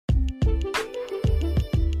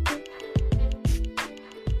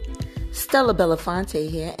Stella Belafonte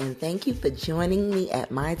here, and thank you for joining me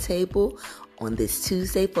at my table on this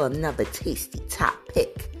Tuesday for another tasty top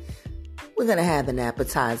pick. We're going to have an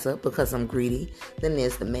appetizer because I'm greedy. Then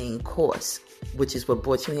there's the main course, which is what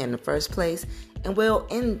brought you here in the first place. And we'll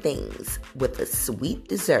end things with a sweet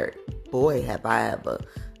dessert. Boy, have I ever.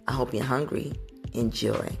 I hope you're hungry.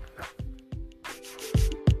 Enjoy.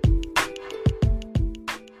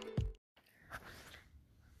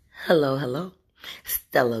 Hello.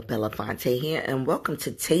 Stella Belafonte here, and welcome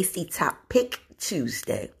to Tasty Top Pick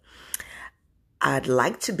Tuesday. I'd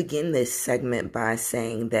like to begin this segment by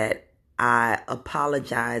saying that I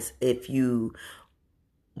apologize if you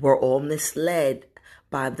were all misled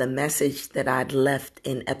by the message that I'd left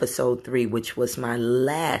in episode 3, which was my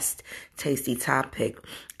last Tasty Top Pick.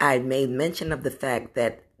 I made mention of the fact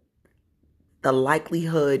that the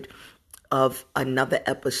likelihood of another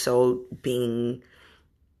episode being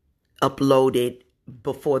uploaded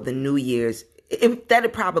before the New Year's, that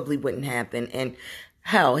it probably wouldn't happen. And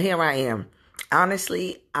hell, here I am.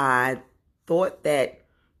 Honestly, I thought that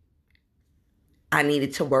I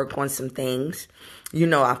needed to work on some things.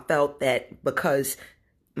 I felt that because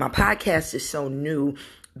my podcast is so new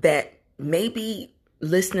that maybe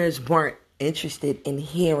listeners weren't interested in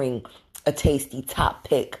hearing a tasty top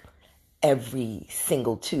pick every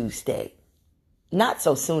single Tuesday. Not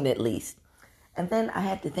so soon, at least. And then I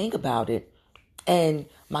had to think about it. And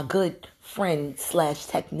my good friend /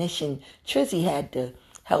 technician, Trizzy, had to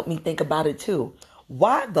help me think about it too.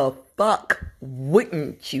 Why the fuck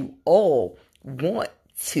wouldn't you all want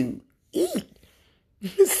to eat?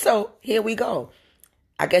 So here we go.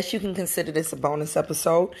 I guess you can consider this a bonus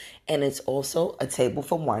episode. And it's also a table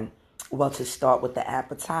for one. Well, to start with the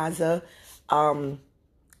appetizer,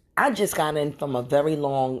 I just got in from a very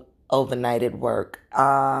long overnight at work.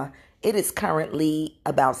 It is currently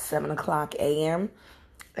about 7 o'clock a.m.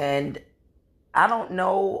 And I don't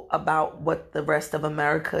know about what the rest of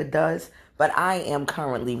America does, but I am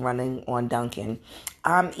currently running on Dunkin'.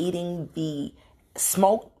 I'm eating the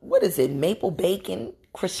smoked, maple bacon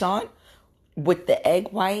croissant with the egg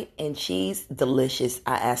white and cheese. Delicious.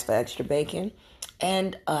 I asked for extra bacon.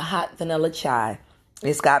 And a hot vanilla chai.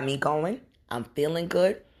 It's got me going. I'm feeling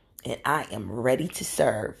good. And I am ready to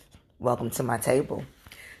serve. Welcome to my table.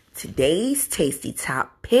 Today's tasty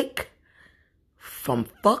top pick, from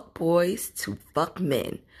fuck boys to fuck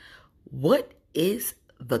men. What is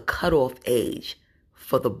the cutoff age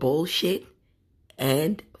for the bullshit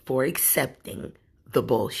and for accepting the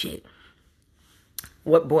bullshit?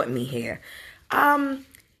 What brought me here?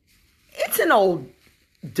 It's an old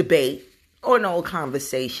debate or an old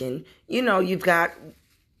conversation. You've got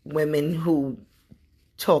women who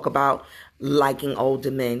talk about liking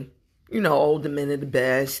older men. Older men are the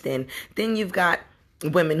best. And then you've got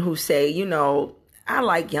women who say, I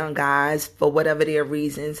like young guys for whatever their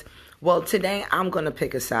reasons. Well, today I'm going to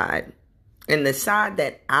pick a side. And the side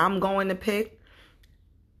that I'm going to pick,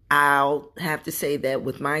 I'll have to say that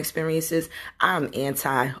with my experiences, I'm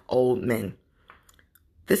anti-old men.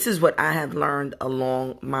 This is what I have learned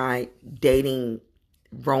along my dating,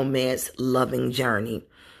 romance, loving journey.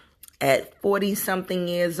 At 40-something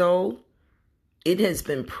years old, it has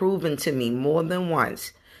been proven to me more than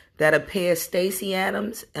once that a pair of Stacey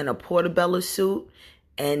Adams and a Portobello suit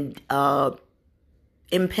and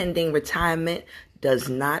impending retirement does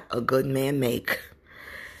not a good man make.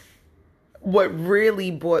 What really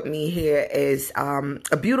brought me here is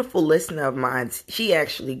a beautiful listener of mine. She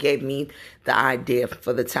actually gave me the idea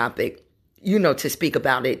for the topic, to speak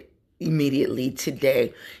about it immediately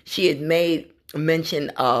today. She had made mention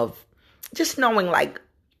of just knowing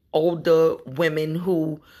older women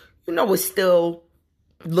who, were still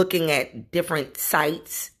looking at different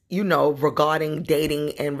sites, regarding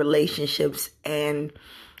dating and relationships. And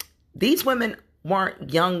these women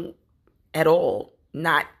weren't young at all,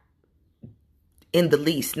 not in the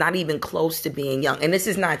least, not even close to being young. And this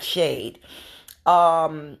is not shade.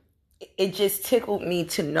 It just tickled me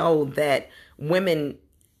to know that women,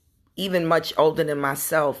 even much older than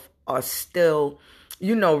myself, are still,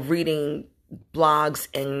 reading blogs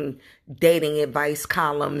and dating advice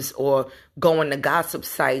columns or going to gossip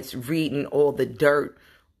sites, reading all the dirt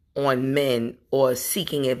on men or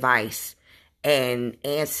seeking advice and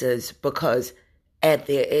answers because at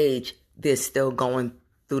their age, they're still going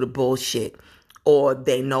through the bullshit or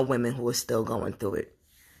they know women who are still going through it.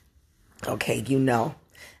 Okay,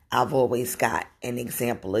 I've always got an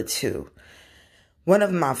example or two. One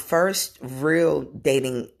of my first real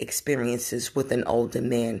dating experiences with an older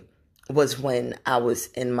man was when I was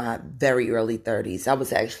in my very early 30s. I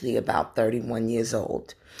was actually about 31 years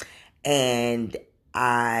old. And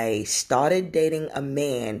I started dating a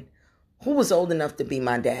man who was old enough to be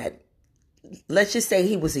my dad. Let's just say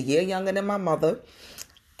he was a year younger than my mother.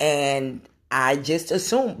 And I just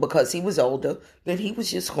assumed because he was older that he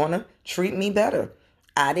was just going to treat me better.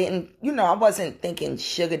 I wasn't thinking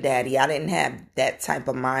sugar daddy. I didn't have that type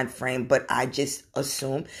of mind frame, but I just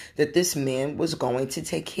assumed that this man was going to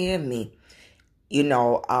take care of me. He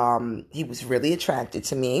was really attracted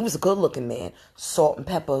to me. He was a good looking man. Salt and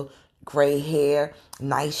pepper, gray hair,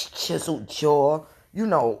 nice chiseled jaw,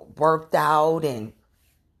 worked out and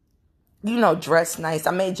dressed nice.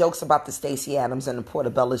 I made jokes about the Stacey Adams and the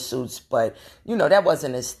Portobello suits, but, that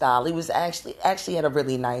wasn't his style. He was actually had a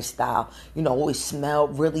really nice style. Always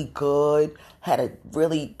smelled really good, had a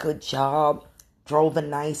really good job, drove a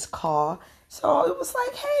nice car. So it was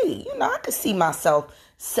like, hey, I could see myself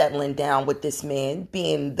settling down with this man,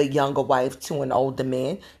 being the younger wife to an older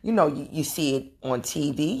man. You see it on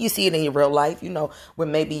TV. You see it in your real life, with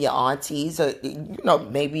maybe your aunties or,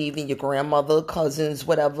 maybe even your grandmother, cousins,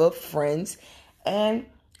 whatever, friends. And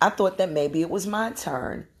I thought that maybe it was my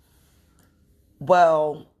turn.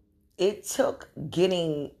 Well, it took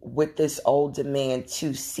getting with this older man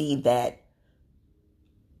to see that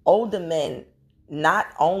older men not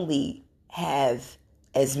only have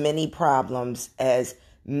as many problems as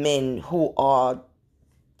men who are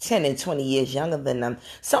 10 and 20 years younger than them,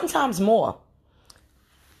 sometimes more.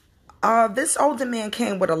 This older man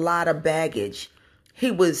came with a lot of baggage.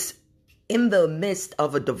 He was in the midst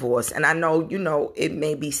of a divorce. And I know, it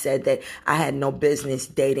may be said that I had no business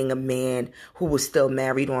dating a man who was still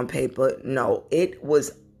married on paper. No, it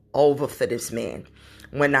was over for this man.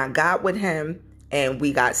 When I got with him, and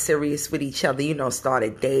we got serious with each other,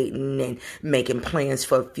 started dating and making plans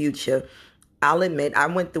for a future. I'll admit, I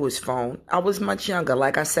went through his phone. I was much younger.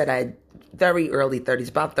 Like I said, I had very early 30s,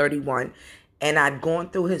 about 31. And I'd gone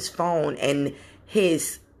through his phone, and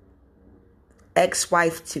his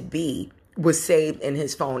ex-wife-to-be was saved in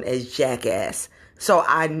his phone as Jackass. So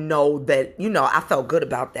I know that, I felt good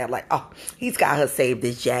about that. Like, oh, he's got her saved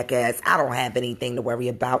as Jackass. I don't have anything to worry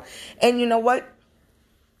about. And you know what?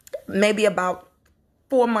 Maybe about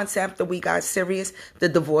 4 months after we got serious, the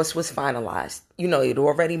divorce was finalized. He'd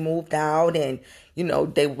already moved out and,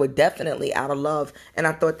 they were definitely out of love. And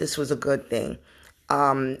I thought this was a good thing.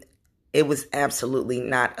 It was absolutely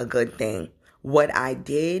not a good thing. What I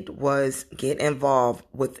did was get involved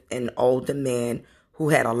with an older man who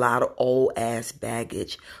had a lot of old ass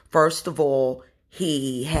baggage. First of all,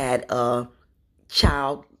 he had a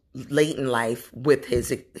child late in life with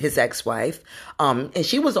his ex-wife. And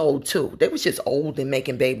she was old too. They was just old and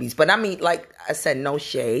making babies. But I mean, like I said, no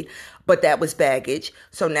shade, but that was baggage.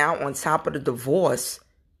 So now on top of the divorce,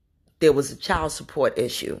 there was a child support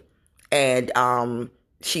issue. And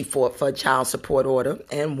she fought for a child support order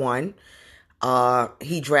and won.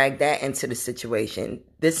 He dragged that into the situation.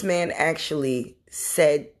 This man actually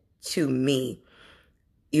said to me,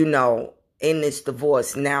 in this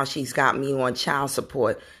divorce, now she's got me on child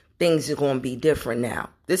support. Things are going to be different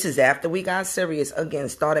now. This is after we got serious again,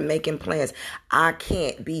 started making plans. I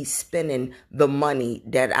can't be spending the money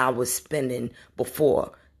that I was spending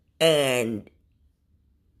before. And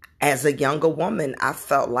as a younger woman, I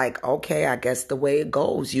felt like, okay, I guess the way it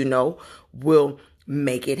goes, we'll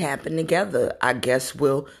make it happen together. I guess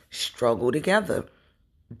we'll struggle together.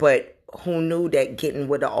 But who knew that getting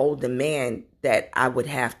with an older man that I would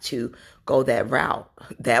have to go that route?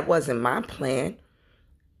 That wasn't my plan.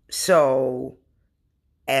 So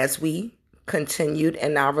as we continued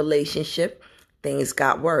in our relationship, things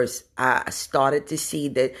got worse. I started to see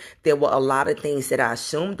that there were a lot of things that I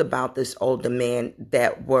assumed about this older man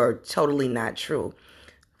that were totally not true.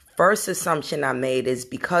 First assumption I made is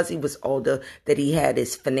because he was older that he had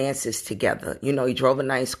his finances together. He drove a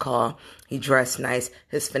nice car. He dressed nice.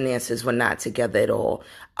 His finances were not together at all.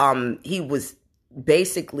 He was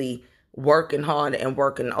basically working hard and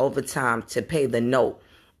working overtime to pay the note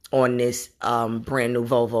on this brand new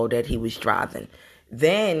Volvo that he was driving.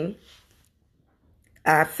 Then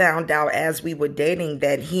I found out as we were dating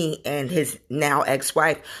that he and his now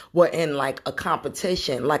ex-wife were in like a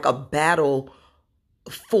competition, like a battle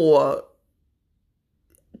for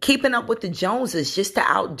keeping up with the Joneses, just to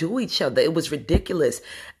outdo each other. It was ridiculous.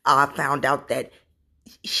 I found out that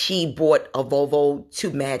she bought a Volvo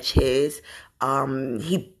to match his.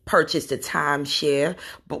 He purchased a timeshare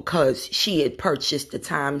because she had purchased the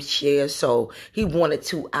timeshare, so he wanted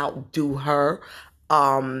to outdo her.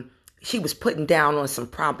 She was putting down on some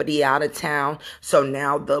property out of town, so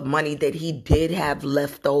now the money that he did have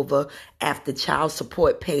left over after child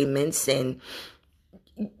support payments and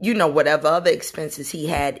whatever other expenses he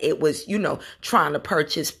had, it was, trying to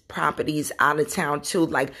purchase properties out of town too.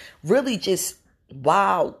 Like really just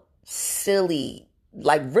wild silly,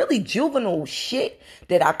 like really juvenile shit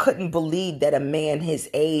that I couldn't believe that a man his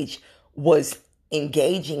age was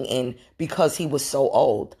engaging in because he was so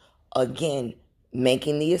old. Again,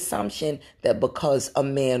 making the assumption that because a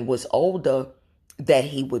man was older, that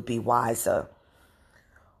he would be wiser.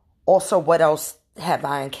 Also, what else have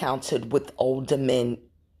I encountered with older men?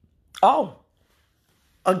 Oh,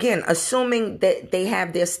 again, assuming that they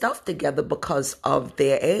have their stuff together because of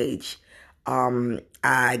their age.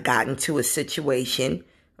 I got into a situation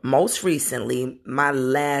most recently. My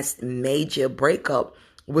last major breakup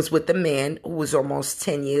was with a man who was almost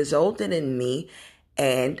 10 years older than me.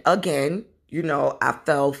 And again, I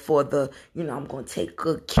fell for I'm going to take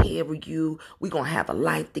good care of you. We're going to have a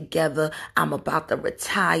life together. I'm about to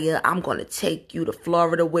retire. I'm going to take you to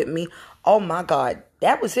Florida with me. Oh my God,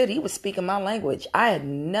 that was it. He was speaking my language. I had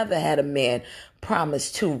never had a man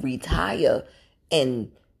promise to retire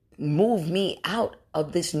and move me out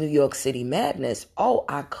of this New York City madness. Oh,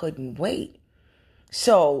 I couldn't wait.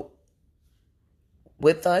 So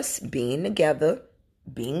with us being together,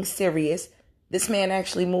 being serious, this man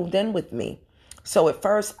actually moved in with me. So at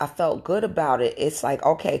first I felt good about it. It's like,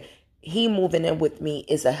 okay, he moving in with me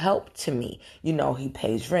is a help to me. He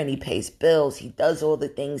pays rent, he pays bills, he does all the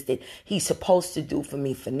things that he's supposed to do for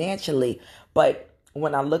me financially. But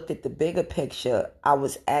when I looked at the bigger picture, I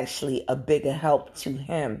was actually a bigger help to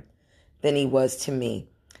him than he was to me.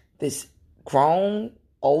 This grown,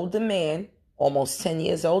 older man, almost 10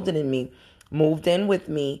 years older than me, moved in with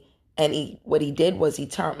me. And what he did was he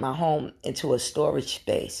turned my home into a storage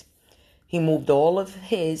space. He moved all of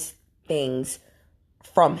his things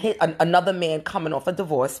from another man coming off a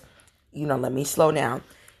divorce. Let me slow down.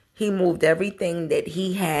 He moved everything that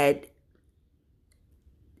he had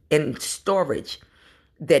in storage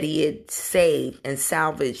that he had saved and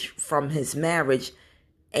salvaged from his marriage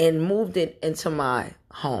and moved it into my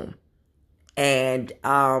home. And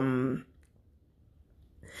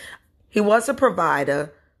he was a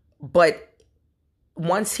provider, but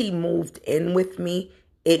once he moved in with me,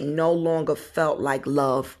 it no longer felt like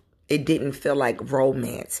love. It didn't feel like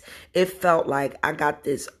romance. It felt like I got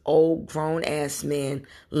this old grown ass man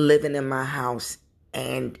living in my house.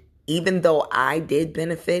 And even though I did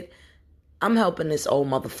benefit, I'm helping this old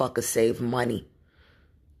motherfucker save money.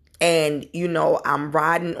 And, I'm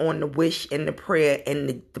riding on the wish and the prayer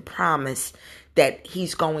and the promise that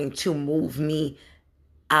he's going to move me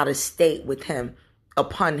out of state with him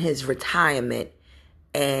upon his retirement.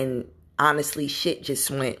 And honestly, shit just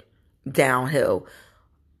went downhill.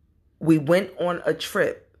 We went on a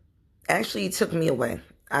trip. Actually, he took me away.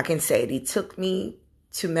 I can say it. He took me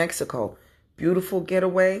to Mexico. Beautiful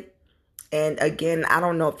getaway. And again, I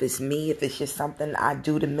don't know if it's me, if it's just something I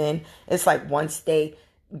do to men. It's like once they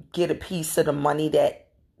get a piece of the money that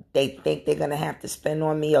they think they're going to have to spend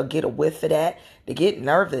on me or get a whiff of that, they get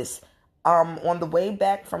nervous. On the way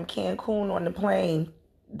back from Cancun on the plane,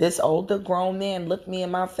 this older grown man looked me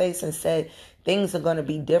in my face and said, things are going to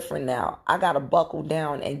be different now. I got to buckle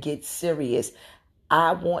down and get serious.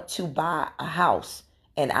 I want to buy a house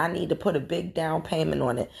and I need to put a big down payment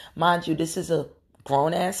on it. Mind you, this is a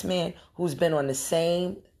grown ass man who's been on the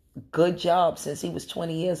same good job since he was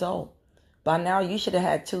 20 years old. By now, you should have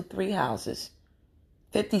had 2-3 houses.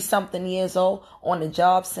 50-something years old on the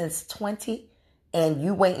job since 20, and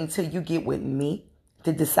you wait until you get with me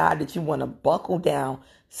to decide that you want to buckle down,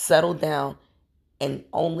 settle down, and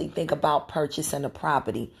only think about purchasing a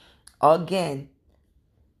property. Again,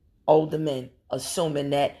 older men assuming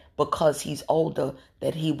that because he's older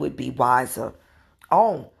that he would be wiser.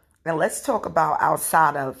 Oh, now let's talk about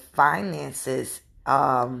outside of finances.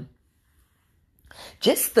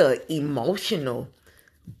 Just the emotional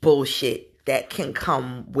bullshit that can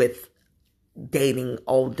come with dating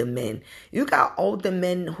older men. You got older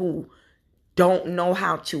men who don't know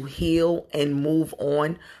how to heal and move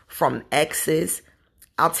on from exes.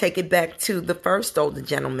 I'll take it back to the first older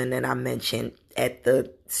gentleman that I mentioned at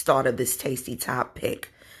the start of this Tasty Top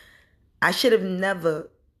pick. I should have never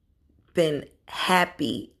been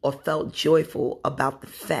happy or felt joyful about the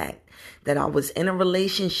fact that I was in a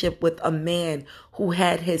relationship with a man who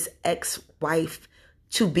had his ex-wife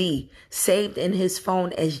to be saved in his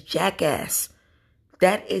phone as Jackass.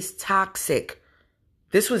 That is toxic.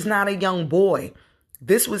 This was not a young boy.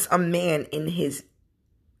 This was a man in his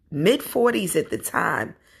mid-40s at the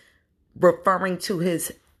time, referring to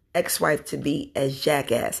his ex-wife to be as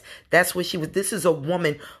Jackass. That's what she was. This is a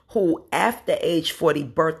woman who, after age 40,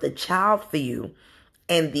 birthed a child for you.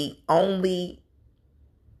 And the only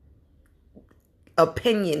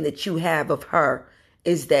opinion that you have of her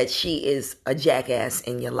is that she is a jackass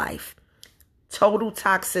in your life. Total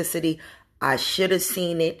toxicity. I should have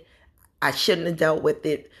seen it. I shouldn't have dealt with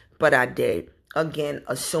it, but I did. Again,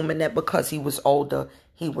 assuming that because he was older,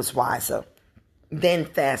 he was wiser. Then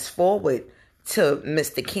fast forward to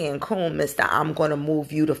Mr. Cancun, Mr. I'm going to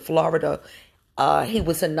move you to Florida. He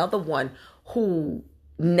was another one who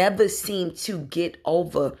never seemed to get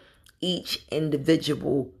over each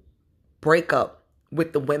individual breakup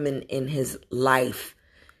with the women in his life,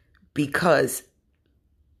 because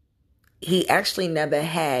he actually never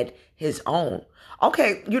had his own.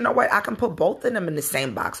 Okay, you know what? I can put both of them in the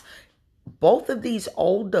same box. Both of these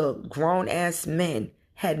older grown-ass men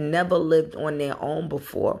had never lived on their own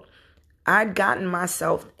before. I'd gotten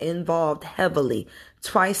myself involved heavily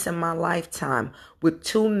twice in my lifetime with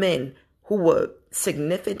two men who were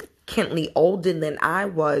significantly older than I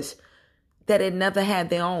was, that had never had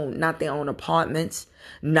their own, not their own apartments,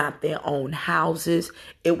 not their own houses.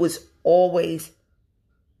 It was always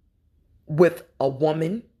with a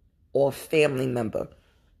woman or a family member.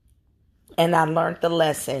 And I learned the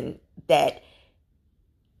lesson that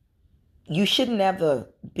you should never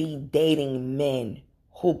be dating men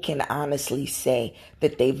who can honestly say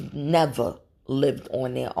that they've never lived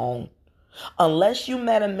on their own. Unless you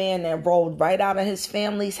met a man that rolled right out of his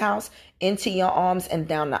family's house into your arms and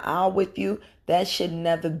down the aisle with you, that should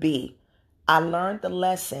never be. I learned the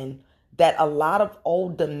lesson that a lot of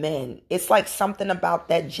older men, it's like something about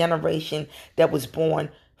that generation that was born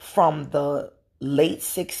from the late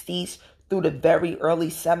 60s through the very early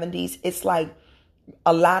 70s. It's like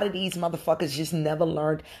a lot of these motherfuckers just never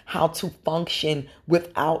learned how to function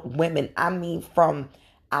without women. I mean, from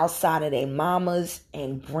outside of their mamas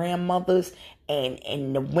and grandmothers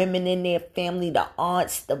and the women in their family, the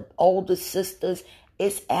aunts, the older sisters.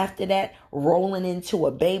 It's after that rolling into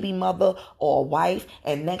a baby mother or a wife.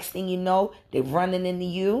 And next thing you know, they're running into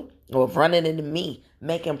you or running into me,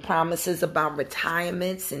 making promises about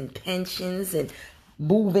retirements and pensions and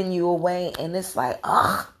moving you away. And it's like,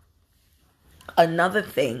 ugh. Another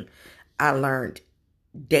thing I learned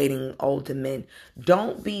dating older men,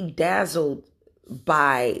 don't be dazzled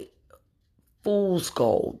by fool's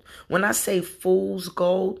gold. When I say fool's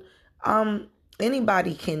gold,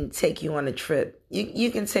 anybody can take you on a trip.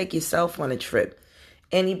 You can take yourself on a trip.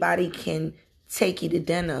 Anybody can take you to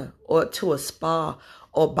dinner or to a spa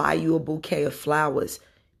or buy you a bouquet of flowers.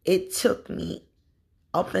 It took me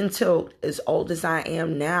up until as old as I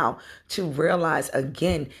am now to realize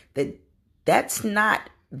again that that's not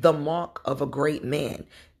the mark of a great man.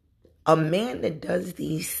 A man that does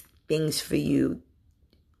these things for you,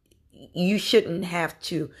 you shouldn't have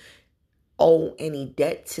to owe any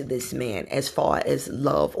debt to this man as far as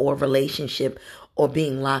love or relationship or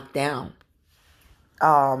being locked down.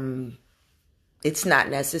 It's not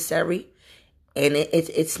necessary, and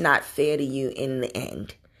it's not fair to you in the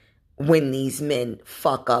end when these men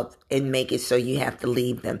fuck up and make it so you have to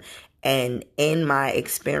leave them. And in my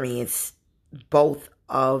experience, both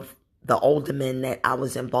of the older men that I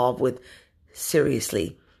was involved with,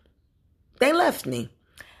 seriously, they left me.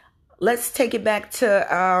 Let's take it back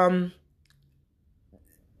to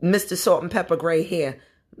Mr. Salt and Pepper Gray hair.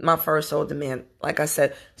 My first older man, like I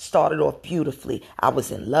said, started off beautifully. I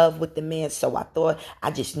was in love with the man, so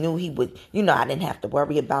I just knew he would, I didn't have to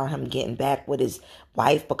worry about him getting back with his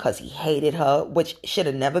wife because he hated her, which should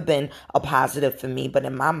have never been a positive for me. But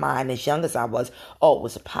in my mind, as young as I was, it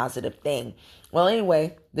was a positive thing. Well,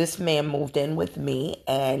 anyway, this man moved in with me,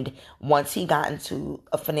 and once he got into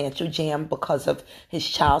a financial jam because of his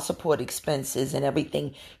child support expenses and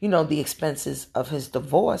everything, the expenses of his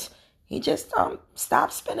divorce, he just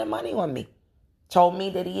stopped spending money on me. Told me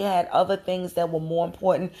that he had other things that were more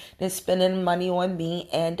important than spending money on me,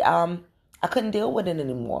 and I couldn't deal with it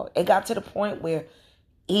anymore. It got to the point where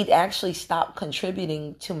he'd actually stopped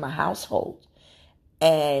contributing to my household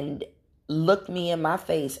and looked me in my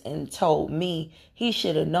face and told me he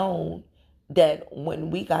should have known that when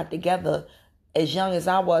we got together, as young as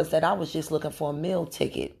I was, that I was just looking for a meal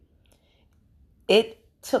ticket. It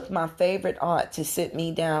took my favorite aunt to sit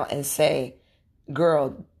me down and say,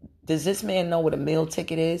 girl, does this man know what a meal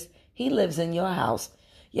ticket is? He lives in your house.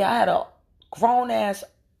 Yeah, I had a grown-ass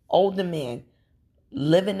older man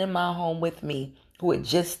living in my home with me who had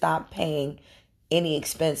just stopped paying any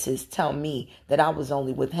expenses tell me that I was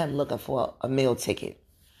only with him looking for a meal ticket.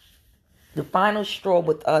 The final straw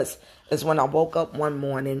with us is when I woke up one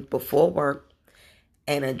morning before work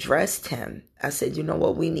and addressed him. I said, you know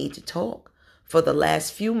what? We need to talk. For the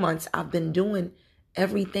last few months, I've been doing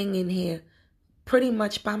everything in here pretty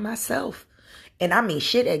much by myself. And I mean,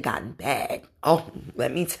 shit had gotten bad. Oh,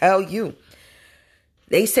 let me tell you.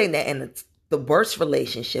 They say that in the worst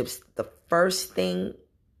relationships, the first thing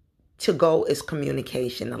to go is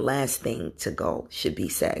communication. The last thing to go should be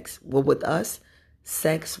sex. Well, with us,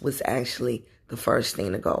 sex was actually the first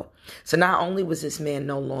thing to go. So not only was this man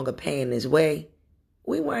no longer paying his way,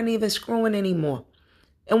 we weren't even screwing anymore.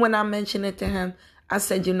 And when I mentioned it to him, I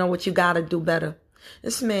said, you know what, you got to do better.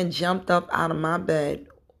 This man jumped up out of my bed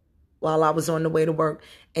while I was on the way to work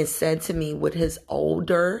and said to me with his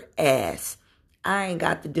older ass, I ain't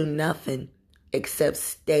got to do nothing except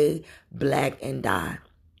stay black and die.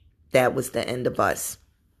 That was the end of us.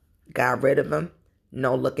 Got rid of him.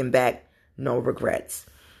 No looking back. No regrets.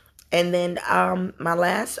 And then my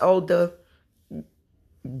last older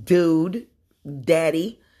dude,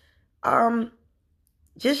 daddy,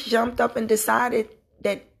 just jumped up and decided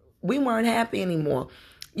that we weren't happy anymore.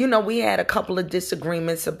 You know, we had a couple of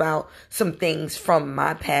disagreements about some things from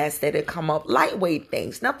my past that had come up. Lightweight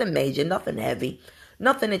things. Nothing major, nothing heavy.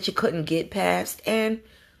 Nothing that you couldn't get past. And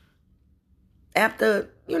after,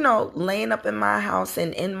 laying up in my house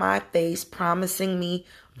and in my face, promising me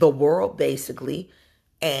the world basically,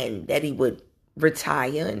 and that he would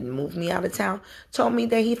retire and move me out of town, told me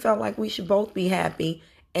that he felt like we should both be happy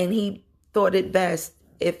and he thought it best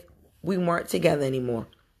if we weren't together anymore.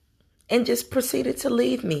 And just proceeded to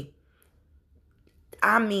leave me.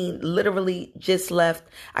 I mean, literally just left.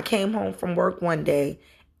 I came home from work one day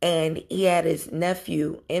and he had his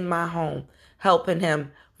nephew in my home helping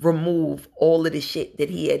him remove all of the shit that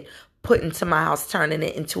he had put into my house, turning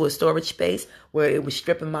it into a storage space where it was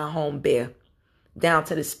stripping my home bare. Down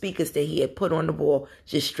to the speakers that he had put on the wall,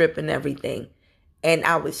 just stripping everything. And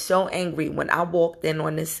I was so angry when I walked in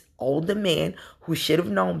on this older man who should have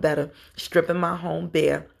known better, stripping my home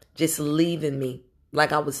bare, just leaving me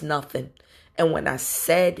like I was nothing. And when I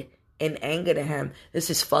said in anger to him, this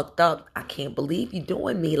is fucked up. I can't believe you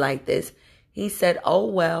doing me like this. He said, oh,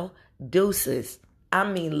 well, deuces. I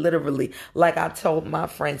mean, literally, like I told my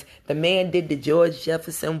friends, the man did the George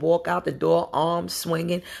Jefferson walk out the door, arms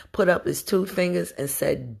swinging, put up his two fingers and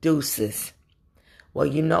said, deuces. Well,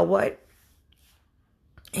 you know what?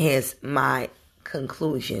 Here's my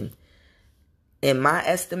conclusion. In my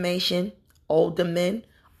estimation, older men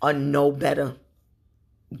are no better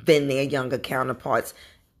than their younger counterparts.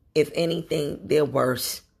 If anything, they're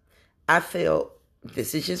worse. I feel,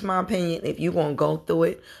 this is just my opinion, if you're going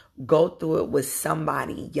to go through it with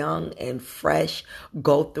somebody young and fresh.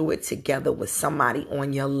 Go through it together with somebody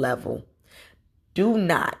on your level. Do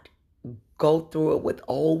not go through it with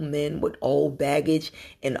old men with old baggage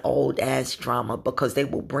and old ass drama, because they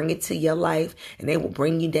will bring it to your life and they will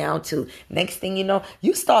bring you down to, next thing you know,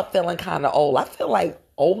 you start feeling kind of old. I feel like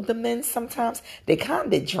older men sometimes, they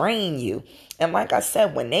kind of drain you. And like I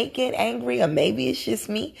said, when they get angry, or maybe it's just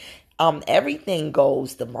me, everything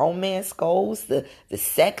goes. The romance goes, the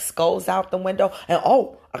sex goes out the window. And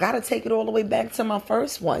I got to take it all the way back to my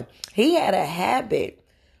first one. He had a habit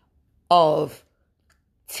of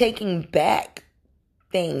taking back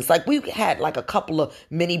things. Like we had like a couple of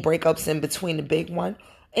mini breakups in between the big one.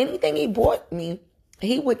 Anything he bought me,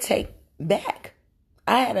 he would take back.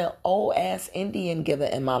 I had an old ass Indian giver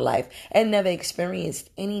in my life and never experienced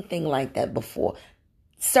anything like that before.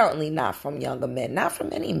 Certainly not from younger men, not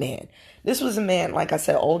from any man. This was a man, like I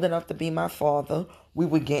said, old enough to be my father. We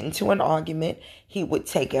would get into an argument. He would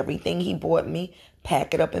take everything he bought me,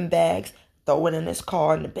 pack it up in bags, throw it in his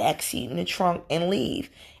car, in the back seat, in the trunk, and leave.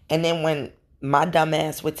 And then when my dumb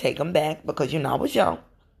ass would take him back, because, I was young,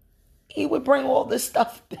 he would bring all this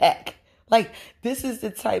stuff back. Like, this is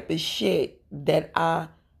the type of shit that I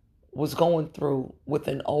was going through with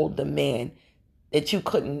an older man that you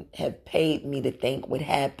couldn't have paid me to think would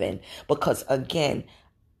happen. Because again,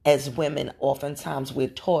 as women, oftentimes we're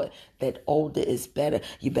taught that older is better.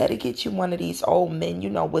 You better get you one of these old men,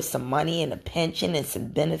 with some money and a pension and some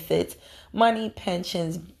benefits. Money,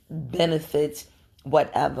 pensions, benefits,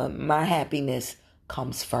 whatever. My happiness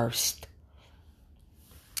comes first.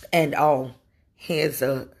 And here's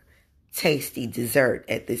a tasty dessert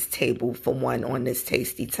at this table for one on this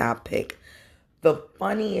tasty topic. The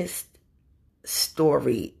funniest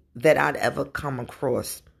story that I'd ever come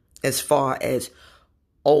across as far as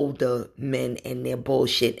older men and their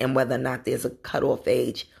bullshit and whether or not there's a cutoff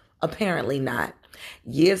age. Apparently not.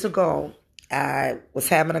 Years ago, I was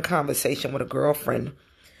having a conversation with a girlfriend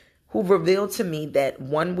who revealed to me that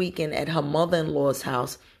one weekend at her mother-in-law's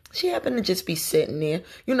house, she happened to just be sitting there.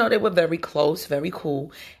 They were very close, very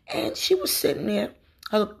cool. And she was sitting there.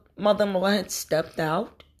 Her mother-in-law had stepped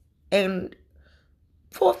out, and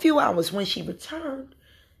for a few hours when she returned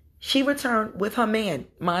with her man.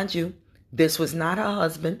 Mind you, this was not her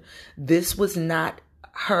husband. This was not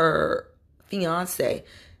her fiance.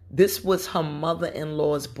 This was her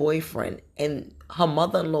mother-in-law's boyfriend, and her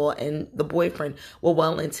mother-in-law and the boyfriend were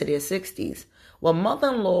well into their 60s. Well,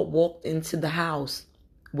 mother-in-law walked into the house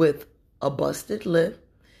with a busted lip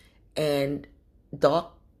and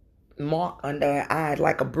dark mark under her eye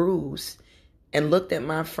like a bruise, and looked at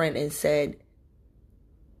my friend and said,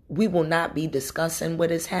 "We will not be discussing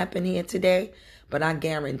what has happened here today, but I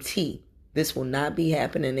guarantee this will not be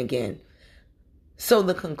happening again." So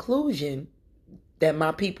the conclusion that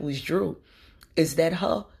my peoples drew is that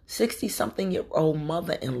her 60-something-year-old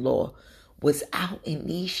mother-in-law was out in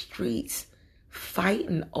these streets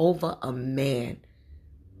fighting over a man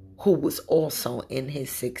who was also in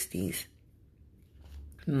his 60s.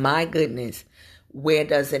 My goodness, where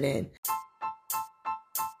does it end?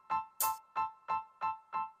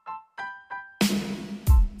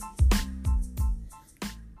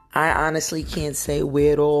 I honestly can't say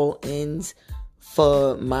where it all ends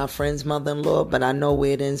for my friend's mother-in-law, but I know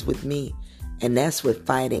where it ends with me, and that's with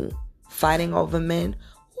fighting. Fighting over men.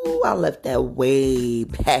 Ooh, I left that way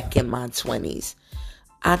back in my 20s.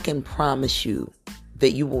 I can promise you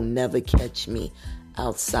that you will never catch me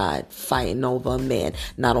outside fighting over a man.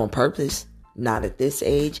 Not on purpose, not at this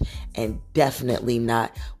age, and definitely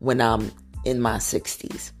not when I'm in my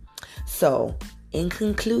 60s. So, in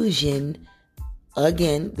conclusion,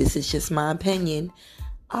 again, this is just my opinion.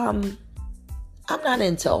 I'm not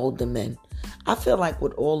into older men. I feel like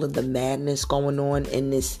with all of the madness going on in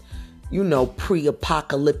this,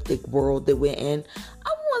 pre-apocalyptic world that we're in, I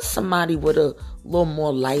want somebody with a little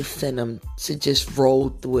more life in them to just roll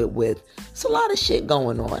through it with. It's a lot of shit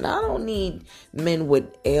going on. I don't need men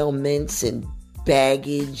with ailments and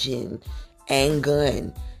baggage and anger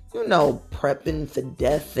and, prepping for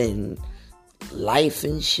death and life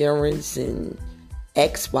insurance and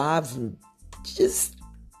ex-wives and just,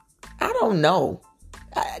 I don't know.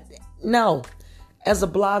 No. As a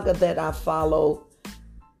blogger that I follow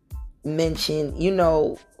mentioned,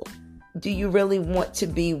 do you really want to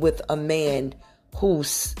be with a man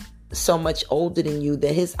who's so much older than you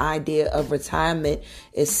that his idea of retirement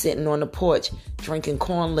is sitting on the porch drinking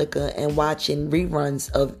corn liquor and watching reruns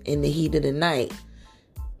of In the Heat of the Night?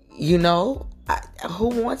 Who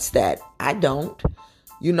wants that? I don't.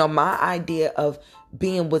 My idea of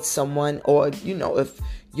being with someone, or, if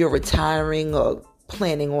you're retiring or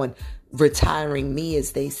planning on retiring me,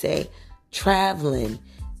 as they say, traveling,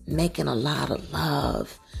 making a lot of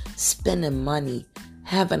love, spending money,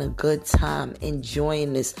 having a good time,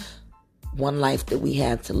 enjoying this one life that we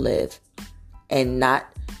have to live, and not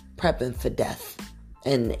prepping for death.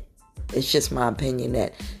 And it's just my opinion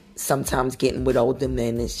that sometimes getting with older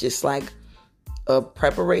men is just like a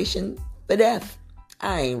preparation for death.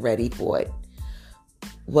 I ain't ready for it.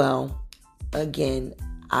 Well, again,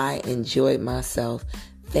 I enjoyed myself.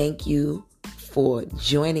 Thank you for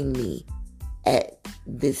joining me at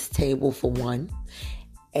this table for one.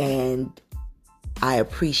 And I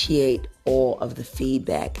appreciate all of the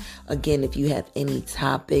feedback. Again, if you have any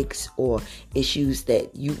topics or issues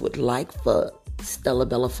that you would like for Stella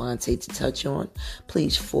Belafonte to touch on,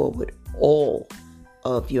 please forward all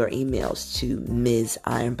of your emails to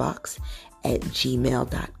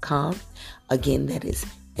MizIronbox@gmail.com. Again, that is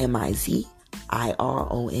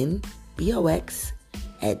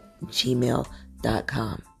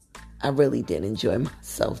MizIronbox@gmail.com. I really did enjoy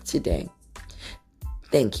myself today.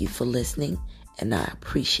 Thank you for listening, and I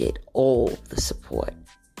appreciate all the support.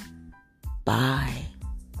 Bye.